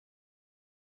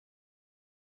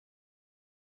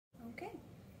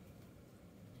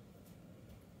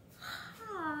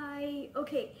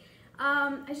Okay,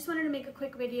 I just wanted to make a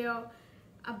quick video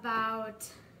about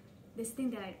this thing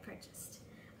that I purchased.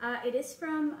 It is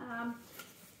from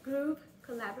Groove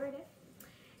Collaborative,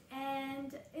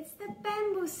 and it's the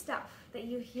bamboo stuff that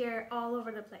you hear all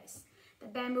over the place. The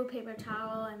bamboo paper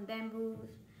towel and bamboo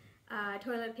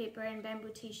toilet paper and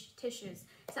bamboo tissues.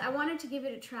 So I wanted to give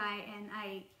it a try, and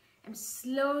I am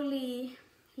slowly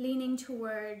leaning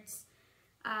towards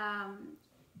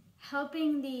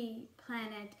helping the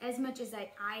planet as much as I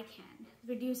can,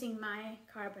 reducing my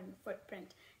carbon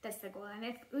footprint. That's the goal. And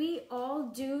if we all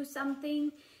do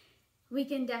something, we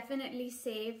can definitely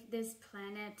save this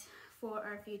planet for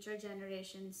our future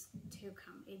generations to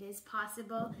come. It is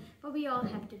possible, but we all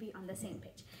have to be on the same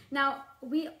page. Now,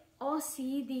 we all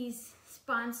see these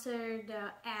sponsored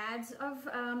ads of,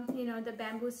 the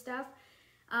bamboo stuff.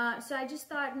 So I just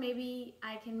thought maybe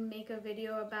I can make a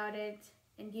video about it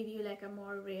and give you like a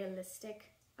more realistic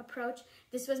approach.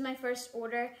 This was my first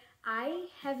order. I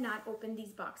have not opened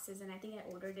these boxes, and I think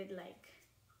I ordered it like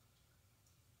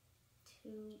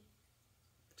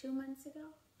two months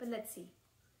ago, but let's see.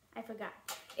 I forgot.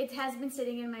 It has been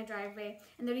sitting in my driveway,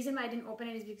 and the reason why I didn't open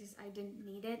it is because I didn't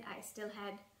need it. I still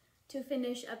had to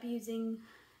finish up using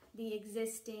the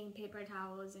existing paper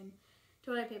towels and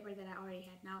toilet paper that I already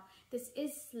had. Now, this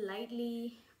is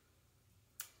slightly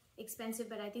expensive,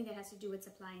 but I think that has to do with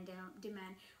supply and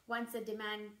demand. Once the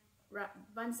demand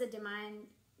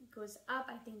goes up,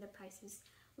 I think the prices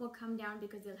will come down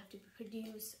because they'll have to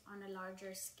produce on a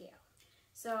larger scale.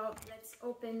 So let's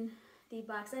open the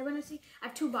box. I want to see. I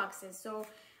have two boxes. So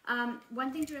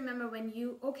one thing to remember when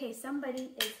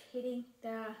somebody is hitting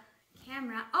the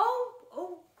camera.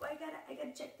 Oh, I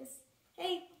gotta check this.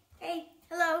 Hey,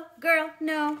 hello, girl.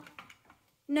 No,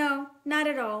 not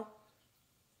at all.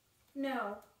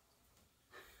 No.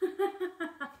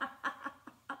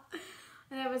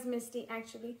 That was Misty,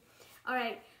 actually. All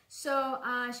right, so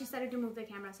she started to move the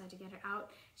camera, so I had to get her out.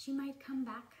 She might come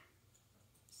back,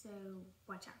 so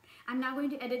watch out. I'm not going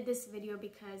to edit this video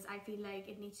because I feel like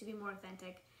it needs to be more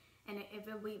authentic, and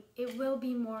it will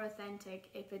be more authentic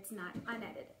if it's not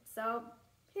unedited. So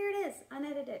here it is,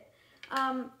 unedited.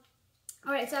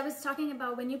 All right, so I was talking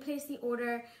about when you place the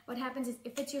order, what happens is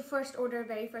if it's your first order,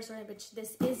 very first order, which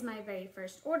this is my very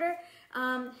first order,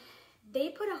 they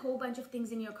put a whole bunch of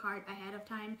things in your cart ahead of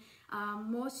time.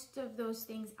 Most of those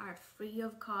things are free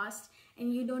of cost,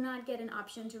 and you do not get an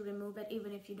option to remove it.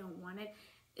 Even if you don't want it,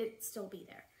 it'll still be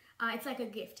there. It's like a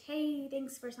gift. Hey,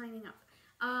 thanks for signing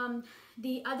up.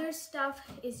 The other stuff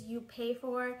is you pay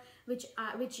for, which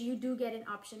you do get an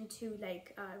option to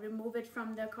remove it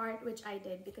from the cart, which I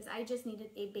did because I just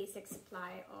needed a basic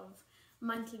supply of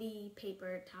monthly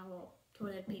paper towel,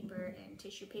 toilet paper, and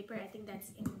tissue paper. I think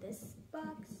that's in this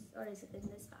box, or is it in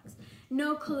this box?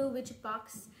 No clue which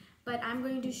box, but I'm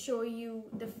going to show you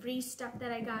the free stuff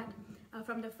that I got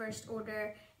from the first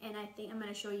order, and I think I'm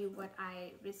going to show you what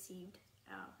I received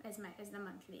as the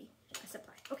monthly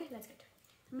supply. Okay, let's get to it.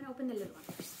 I'm gonna open the little one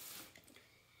first.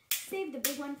 Save the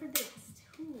big one for the last.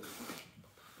 Ooh.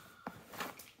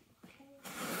 Okay,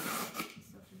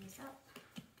 let's open this up.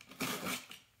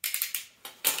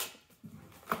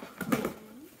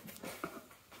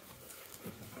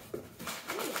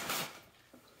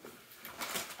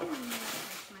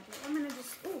 I'm gonna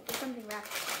just, there's something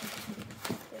wrapped.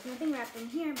 There's nothing wrapped in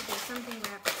here, but there's something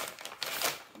wrapped.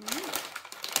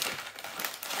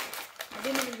 I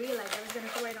didn't even realize I was going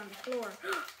to throw it on the floor.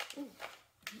 Ooh.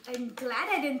 I'm glad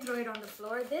I didn't throw it on the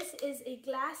floor. This is a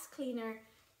glass cleaner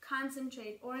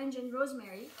concentrate, orange and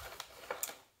rosemary.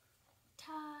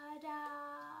 Ta-da!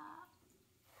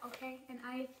 Okay, and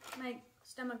my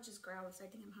stomach just growls. I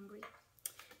think I'm hungry.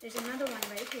 There's another one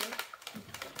right here.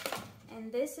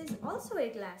 And this is also a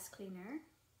glass cleaner.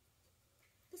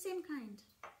 The same kind.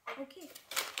 Okay.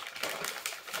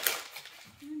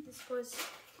 And this goes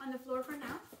on the floor for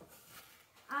now.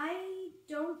 I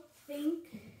don't think,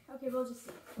 okay, we'll just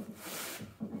see.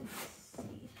 Let's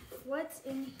see. What's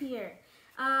in here?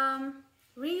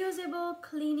 Reusable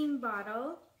cleaning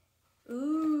bottle.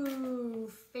 Ooh,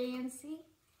 fancy.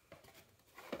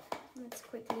 Let's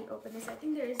quickly open this. I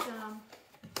think there is,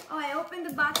 I opened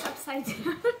the box upside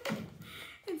down.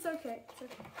 It's okay, it's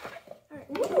okay. All right,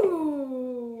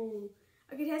 ooh.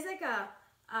 Okay, it has like a,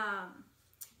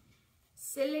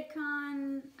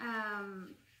 silicone,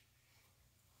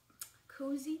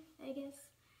 cozy, I guess,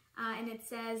 and it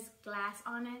says glass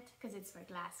on it because it's for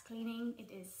glass cleaning.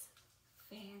 It is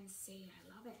fancy.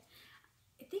 I love it.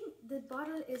 I think the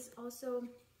bottle is also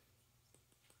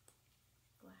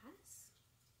glass,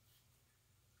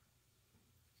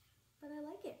 but I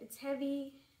like it. It's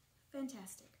heavy.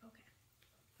 Fantastic. Okay.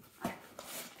 All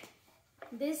right.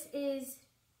 This is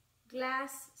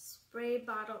glass spray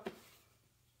bottle.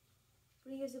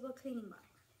 Reusable cleaning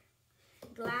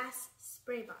bottle. Glass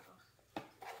spray bottle.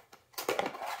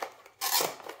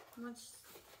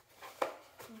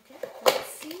 Okay, let's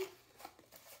see.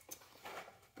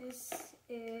 This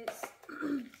is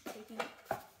taking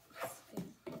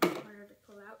harder to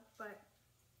pull out, but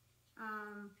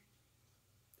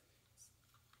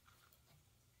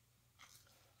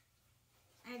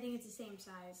I think it's the same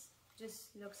size,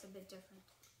 just looks a bit different.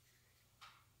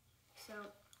 So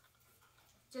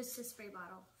just a spray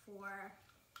bottle for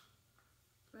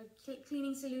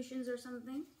cleaning solutions or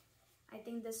something. I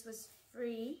think this was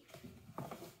free.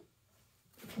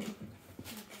 Okay,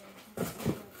 let's see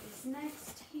what is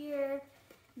next here.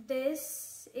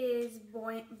 This is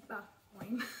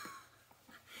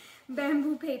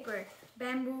bamboo paper,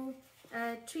 bamboo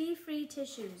tree-free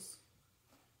tissues.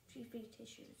 Tree-free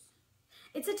tissues.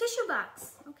 It's a tissue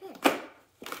box. Okay.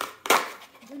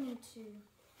 I do need to.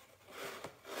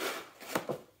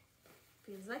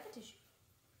 Feels like a tissue.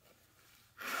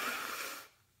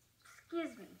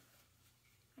 Excuse me.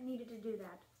 I needed to do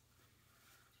that.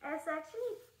 It's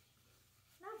actually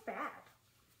not bad.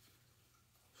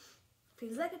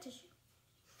 Feels like a tissue.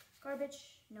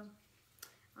 Garbage? No.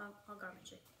 I'll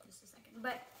garbage it in just a second.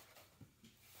 But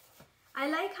I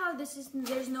like how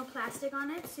there's no plastic on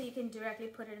it, so you can directly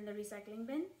put it in the recycling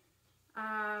bin.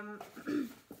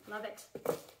 Love it.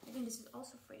 I think this is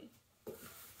also free.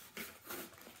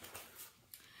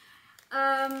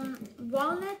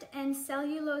 Walnut and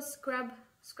cellulose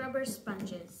scrubber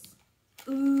sponges.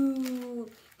 Ooh,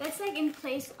 that's like in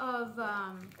place of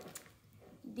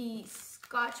the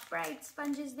Scotch-Brite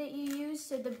sponges that you use.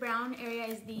 So the brown area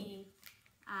is the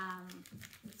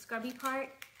scrubby part,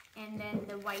 and then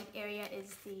the white area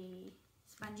is the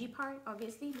spongy part,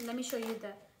 obviously. Let me show you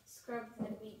the scrub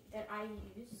that I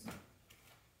use.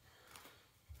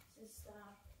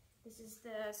 This is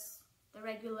the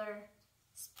regular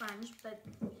sponge, but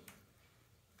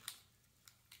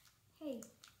hey,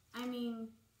 I mean,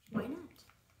 why not?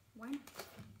 Why not?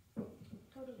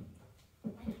 Totally.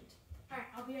 Why not? Alright,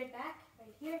 I'll be right back,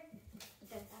 right here. Put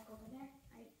that back over there.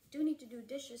 I do need to do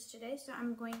dishes today, so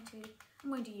I'm going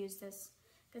to use this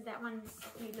because that one's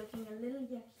looking a little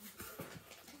yucky.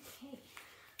 Okay.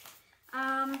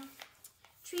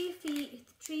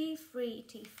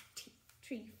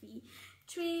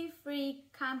 Tree-free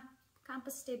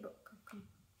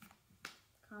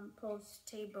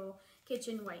compostable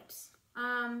kitchen wipes.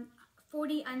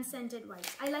 40 unscented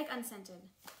wipes. I like unscented.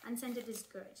 Unscented is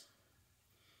good.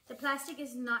 The plastic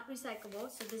is not recyclable,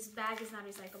 so this bag is not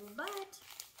recyclable, but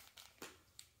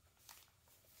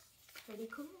pretty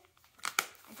cool.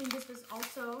 I think this was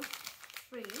also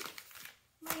free.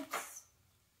 Wipes.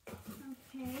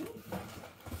 Okay.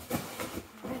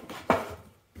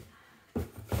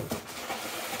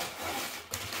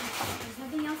 There's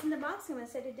nothing else in the box. I'm going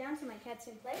to set it down so my cats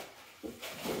can play.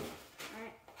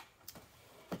 Alright.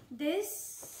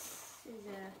 This is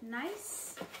a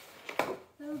nice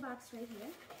little box right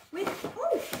here with,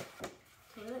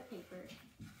 toilet paper.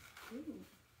 Ooh.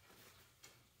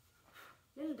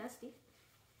 Little dusty.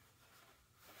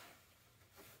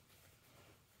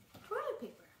 Toilet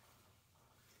paper.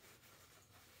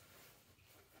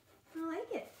 I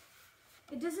like it.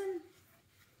 It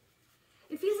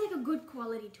feels like a good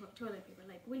quality toilet paper,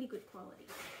 like really good quality.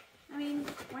 I mean,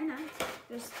 why not?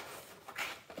 There's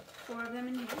 4 of them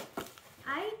in here.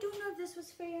 I don't know if this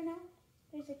was free or not.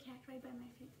 There's a cat right by my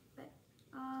feet,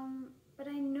 but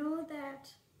I know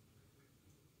that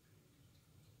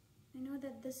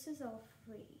this is all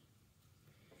free.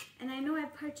 And I know I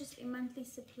purchased a monthly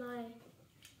supply,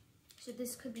 so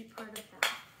this could be part of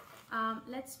that.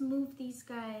 Let's move these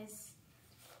guys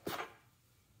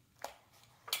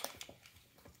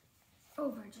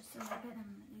over just a little bit.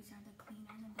 These are the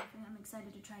cleaners, and I'm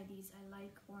excited to try these. I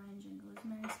like orange and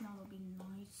rosemary. Smell will be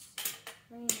nice.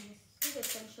 Very nice. These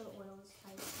essential oils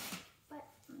type. But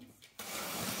we're gonna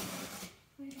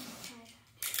try that.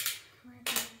 We're gonna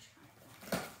try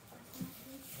that.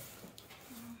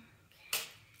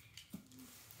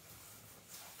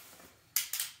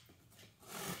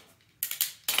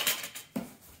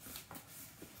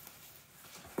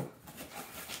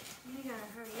 We gotta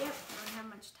hurry up. I don't have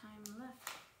much time left.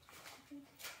 Okay.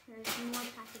 There's more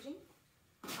packaging.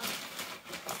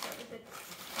 Start with the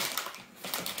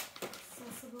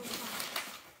accessible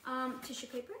box. Tissue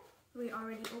paper. We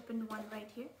already opened one right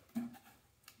here.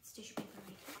 It's tissue paper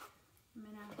right here. I'm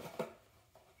gonna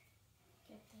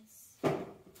get this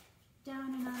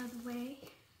down and out of the way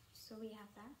so we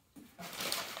have that.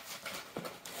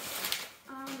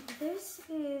 This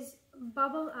is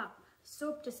Bubble Up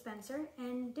soap dispenser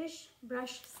and dish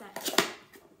brush set.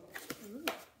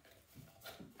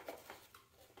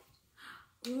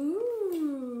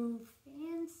 Ooh,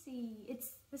 fancy.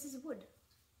 This is wood.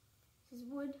 This is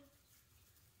wood.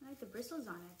 I like the bristles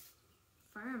on it.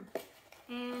 Firm.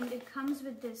 And it comes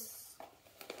with this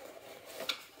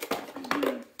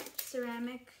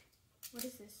ceramic, what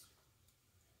is this?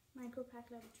 Micro pack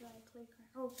like dry clay card.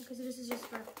 Oh, because this is just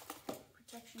for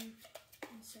protection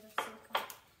instead of silicone.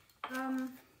 How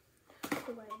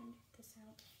do I even get this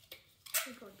out?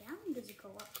 Does it go down? Does it go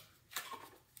up?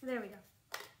 There we go.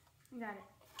 I got it.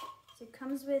 So it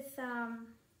comes with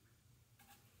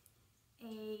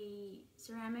a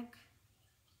ceramic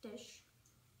dish,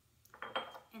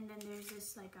 and then there's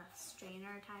this like a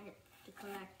strainer type to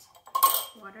collect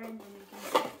water, and then you can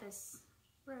put this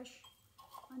brush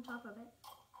on top of it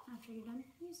after you're done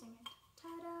using it.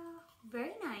 Ta-da!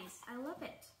 Very nice. I love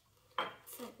it.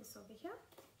 Set this over here.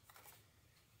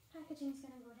 Packaging's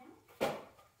gonna go down.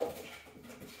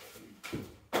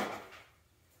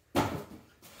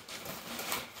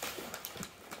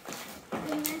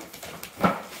 The next,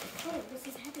 oh, this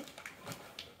is heavy.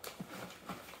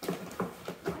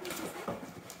 Why is this heavy?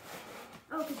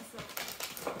 Oh, because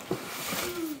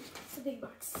it's a big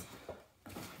box.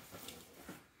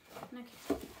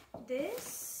 Okay,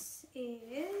 this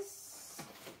is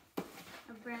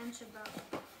a branch about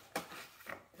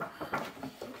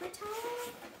paper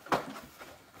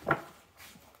towel.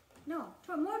 No,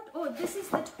 more. Oh, this is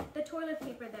the toilet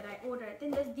paper that I ordered.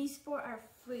 Then these 4 are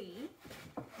free,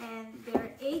 and there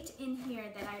are 8 in here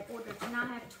that I ordered. So now I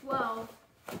have 12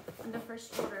 on the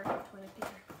first order of toilet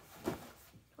paper.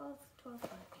 12 toilet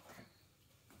paper.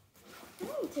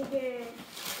 Let me take it.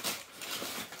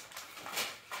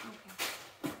 Okay.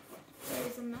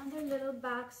 There's another little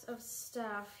box of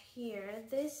stuff here.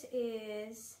 This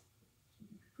is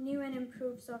new and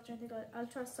improved soft, I think,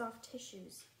 ultra soft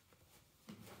tissues.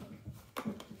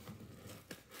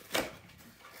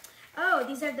 Oh,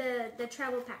 these are the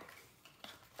travel pack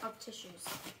of tissues.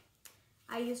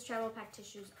 I use travel pack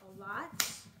tissues a lot.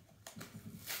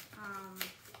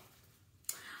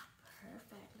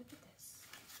 Perfect. Look at this.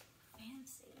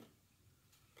 Fancy.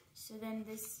 So then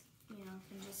this, you know,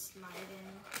 can just slide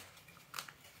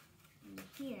in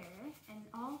here, and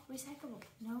all recyclable.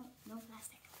 No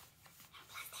plastic. No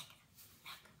plastic.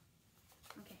 Look.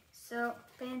 Okay. So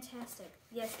fantastic.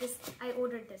 Yes, I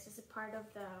ordered this. This is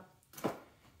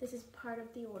part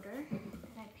of the order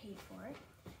that I paid for it.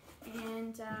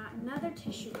 And another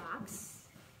tissue box.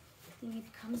 I think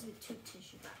it comes with 2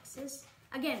 tissue boxes.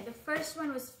 Again, the first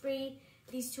one was free.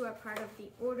 These 2 are part of the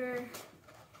order.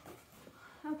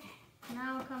 Okay,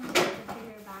 now comes the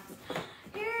bigger box.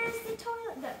 Here's the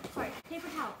paper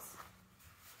towels.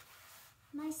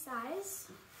 Nice size.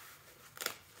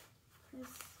 This,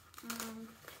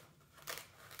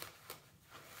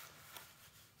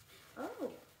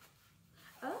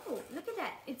 Oh, look at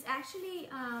that. It's actually,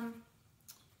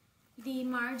 the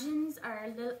margins are a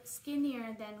little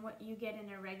skinnier than what you get in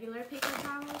a regular paper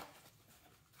towel.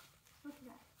 Look at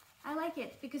that. I like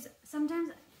it because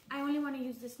sometimes I only want to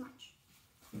use this much.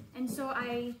 And so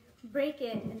I break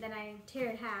it and then I tear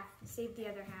it half, save the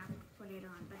other half for later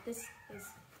on. But this is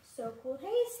so cool.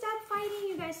 Hey, stop fighting,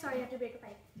 you guys. Sorry, I have to break a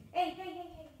fight. Hey. Stop it.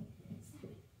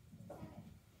 Okay.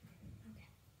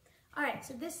 All right,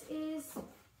 so this is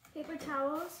paper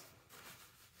towels.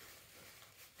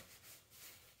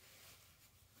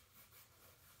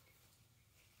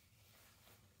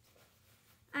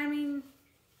 I mean,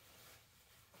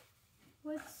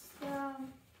 what's the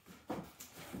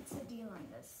deal on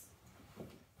this?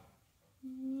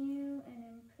 New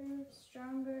and improved,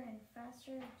 stronger and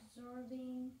faster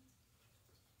absorbing.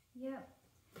 Yep.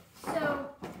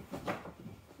 So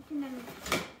you can then,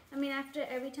 I mean, after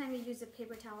every time you use a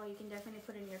paper towel, you can definitely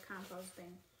put in your compost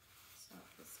bin. So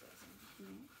this goes in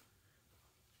here.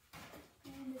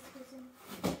 And this goes in.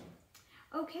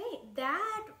 Okay,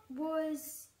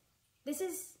 this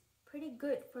is pretty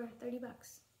good for 30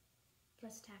 bucks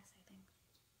plus tax, I think.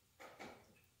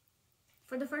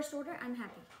 For the first order, I'm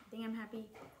happy. I think I'm happy.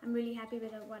 I'm really happy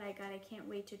with what I got. I can't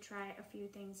wait to try a few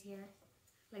things here,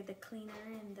 like the cleaner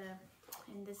and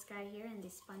this guy here and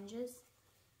these sponges.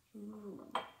 Ooh.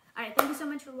 All right, thank you so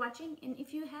much for watching. And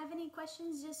if you have any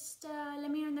questions, just let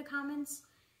me know in the comments,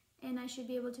 and I should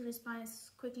be able to respond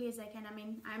as quickly as I can. I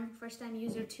mean, I'm a first-time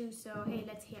user too, so hey,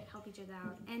 let's help each other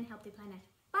out and help the planet.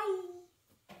 Bye.